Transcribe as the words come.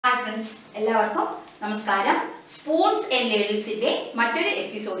friends, എല്ലാവർക്കും നമസ്കാരം. Spoons and ലേഡിൽസിന്റെ മറ്റൊരു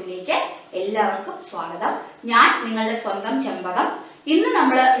എപ്പിസോഡിലേക്ക് എല്ലാവർക്കും സ്വാഗതം. ഞാൻ നിങ്ങളുടെ സ്വന്തം ചെമ്പകം. ഇന്ന്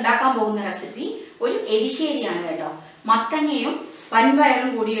നമ്മൾ ഉണ്ടാക്കാൻ പോകുന്ന റെസിപ്പി ഒരു എരിശ്ശേരിയാണ് കേട്ടോ. മത്തങ്ങയും വൻപയറും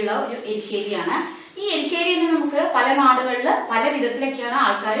കൂടിയുള്ള ഒരു എരിശ്ശേരിയാണ്. ഈ എരിശ്ശേരിയിൽ നമുക്ക് പല നാടുകളിൽ പല വിധത്തിലൊക്കെയാണ്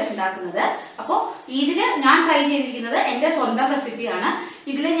ആൾക്കാർ ഉണ്ടാക്കുന്നത്. അപ്പോൾ ഇതില് ഞാൻ ട്രൈ ചെയ്തിരിക്കുന്നത് എൻ്റെ സ്വന്തം റെസിപ്പിയാണ്.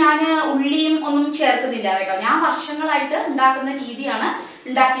 ഇതിൽ ഞാൻ ഉള്ളിയും ഒന്നും ചേർക്കുന്നില്ല കേട്ടോ. ഞാൻ വർഷങ്ങളായിട്ട് ഉണ്ടാക്കുന്ന രീതിയാണ്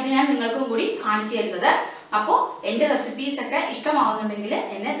ഉണ്ടാക്കിയിട്ട് ഞാൻ നിങ്ങൾക്കും കൂടി കാണിച്ചു തരുന്നത്. അപ്പോൾ എൻ്റെ റെസിപ്പീസ് ഒക്കെ ഇഷ്ടമാവുന്നുണ്ടെങ്കിൽ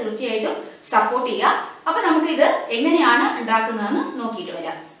എന്നെ തീർച്ചയായിട്ടും സപ്പോർട്ട് ചെയ്യുക. അപ്പോൾ നമുക്കിത് എങ്ങനെയാണ് ഉണ്ടാക്കുന്നതെന്ന് നോക്കിയിട്ട്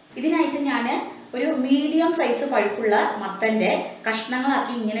വരാം. ഇതിനായിട്ട് ഞാൻ ഒരു മീഡിയം സൈസ് പഴുപ്പുള്ള മത്തൻ്റെ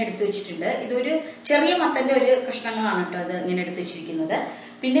കഷ്ണങ്ങളാക്കി ഇങ്ങനെ എടുത്തു വെച്ചിട്ടുണ്ട്. ഇതൊരു ചെറിയ മത്തൻ്റെ ഒരു കഷ്ണങ്ങളാണ് കേട്ടോ ഇത് ഇങ്ങനെ എടുത്ത് വെച്ചിരിക്കുന്നത്.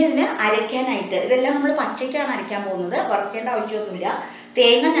 പിന്നെ ഇതിന് അരയ്ക്കാനായിട്ട് ഇതെല്ലാം നമ്മൾ പച്ചയ്ക്കാണ് അരയ്ക്കാൻ പോകുന്നത്, വറുക്കേണ്ട ആവശ്യമൊന്നുമില്ല.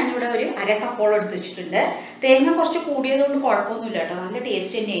 തേങ്ങ ഞാനിവിടെ ഒരു അരക്കപ്പോളം എടുത്ത് വെച്ചിട്ടുണ്ട്. തേങ്ങ കുറച്ച് കൂടിയതുകൊണ്ട് കുഴപ്പമൊന്നുമില്ല കേട്ടോ, നല്ല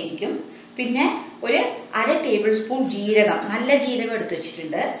ടേസ്റ്റ് തന്നെ ആയിരിക്കും. പിന്നെ ഒരു 1/2 ടേബിൾ സ്പൂൺ ജീരകം, നല്ല ജീരകം എടുത്ത്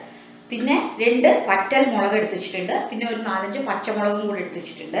വെച്ചിട്ടുണ്ട്. പിന്നെ 2 വറ്റൽ മുളക് എടുത്ത് വെച്ചിട്ടുണ്ട്. പിന്നെ ഒരു 4-5 പച്ചമുളകും കൂടി എടുത്ത്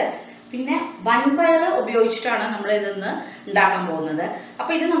വെച്ചിട്ടുണ്ട്. പിന്നെ വൻപയർ ഉപയോഗിച്ചിട്ടാണ് നമ്മൾ ഇതിന്ന് ഉണ്ടാക്കാൻ പോകുന്നത്.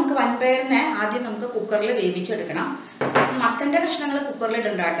 അപ്പോൾ ഇത് നമുക്ക് വൻപയറിനെ ആദ്യം നമുക്ക് കുക്കറിൽ വേവിച്ചെടുക്കണം. മത്തൻ്റെ കഷ്ണങ്ങൾ കുക്കറിൽ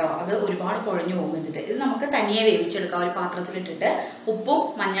ഇടണ്ട കേട്ടോ, അത് ഒരുപാട് കുഴഞ്ഞു പോകും. എന്നിട്ട് ഇത് നമുക്ക് തനിയെ വേവിച്ചെടുക്കാം. ഒരു പാത്രത്തിലിട്ടിട്ട് ഉപ്പും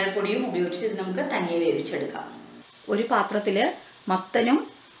മഞ്ഞൾപ്പൊടിയും ഉപയോഗിച്ച് ഇത് നമുക്ക് തനിയെ വേവിച്ചെടുക്കാം. ഒരു പാത്രത്തിൽ മത്തനും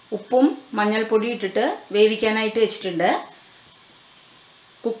ഉപ്പും മഞ്ഞൾപ്പൊടി ഇട്ടിട്ട് വേവിക്കാനായിട്ട് വെച്ചിട്ടുണ്ട്.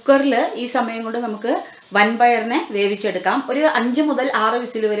 കുക്കറിൽ ഈ സമയം കൊണ്ട് നമുക്ക് വൻപയറിനെ വേവിച്ചെടുക്കാം. ഒരു 5 മുതൽ 6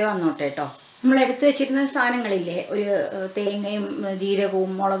 വിസിൽ വരെ വന്നോട്ടെ കേട്ടോ. നമ്മൾ എടുത്ത് വെച്ചിരുന്ന സാധനങ്ങളില്ലേ, ഒരു തേങ്ങയും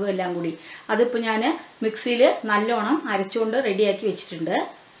ജീരകവും മുളകും എല്ലാം കൂടി, അതിപ്പോൾ ഞാൻ മിക്സിയിൽ നല്ലോണം അരച്ചുകൊണ്ട് റെഡിയാക്കി വെച്ചിട്ടുണ്ട്.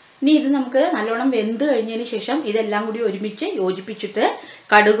 ഇനി ഇത് നമുക്ക് നല്ലോണം വെന്ത് കഴിഞ്ഞതിന് ശേഷം ഇതെല്ലാം കൂടി ഒരുമിച്ച് യോജിപ്പിച്ചിട്ട്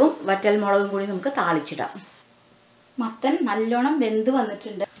കടുകും വറ്റൽ മുളകും കൂടി നമുക്ക് താളിച്ചിടാം. മത്തൻ നല്ലോണം വെന്ത്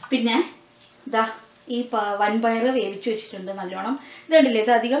വന്നിട്ടുണ്ട്. പിന്നെ ഇതാ ഈ വൻപയർ വേവിച്ച് വെച്ചിട്ടുണ്ട് നല്ലോണം. ഇത് കണ്ടില്ലേ,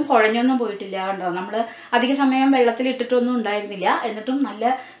 ഇത് അധികം കുഴഞ്ഞൊന്നും പോയിട്ടില്ല കണ്ടോ. നമ്മൾ അധിക സമയം വെള്ളത്തിലിട്ടിട്ടൊന്നും ഉണ്ടായിരുന്നില്ല, എന്നിട്ടും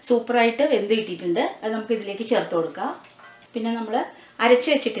നല്ല സൂപ്പറായിട്ട് വെന്ത് കിട്ടിയിട്ടുണ്ട്. അത് നമുക്ക് ഇതിലേക്ക് ചേർത്ത് കൊടുക്കാം. പിന്നെ നമ്മൾ അരച്ച്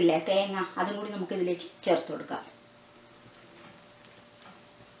വെച്ചിട്ടില്ലേ തേങ്ങ, അതും കൂടി നമുക്ക് ഇതിലേക്ക് ചേർത്ത് കൊടുക്കാം.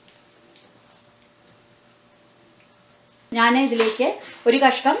 ഞാൻ ഇതിലേക്ക് ഒരു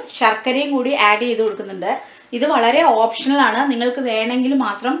കഷ്ണം ശർക്കരയും കൂടി ആഡ് ചെയ്ത് കൊടുക്കുന്നുണ്ട്. ഇത് വളരെ ഓപ്ഷണലാണ്, നിങ്ങൾക്ക് വേണമെങ്കിൽ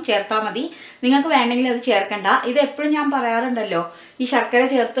മാത്രം ചേർത്താൽ മതി, നിങ്ങൾക്ക് വേണമെങ്കിൽ അത് ചേർക്കണ്ട. ഇത് എപ്പോഴും ഞാൻ പറയാറുണ്ടല്ലോ, ഈ ശർക്കര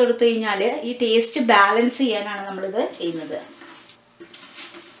ചേർത്ത് കൊടുത്തു കഴിഞ്ഞാൽ ഈ ടേസ്റ്റ് ബാലൻസ് ചെയ്യാനാണ് നമ്മളിത് ചെയ്യുന്നത്.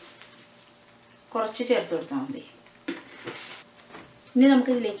 കുറച്ച് ചേർത്ത് കൊടുത്താൽ മതി. ഇനി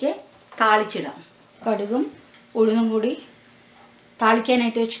നമുക്കിതിലേക്ക് താളിച്ചിടാം. കടുകും ഉഴുന്നും കൂടി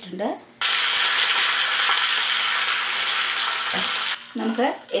താളിക്കാനായിട്ട് വെച്ചിട്ടുണ്ട്. നമുക്ക്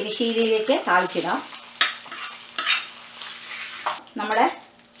എരിശ്ശേരിയിലേക്ക് താളിച്ചിടാം. നമ്മുടെ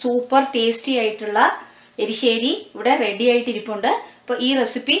സൂപ്പർ ടേസ്റ്റി ആയിട്ടുള്ള എരിശ്ശേരി ഇവിടെ റെഡി ആയിട്ടിരിപ്പുണ്ട്. അപ്പോൾ ഈ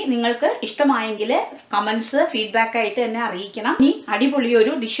റെസിപ്പി നിങ്ങൾക്ക് ഇഷ്ടമായെങ്കിൽ കമൻസ് ഫീഡ്ബാക്കായിട്ട് എന്നെ അറിയിക്കണം. ഇനി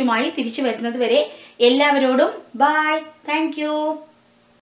അടിപൊളിയൊരു ഡിഷുമായി തിരിച്ചു വരുന്നത് വരെ എല്ലാവരോടും ബൈ, താങ്ക് യു.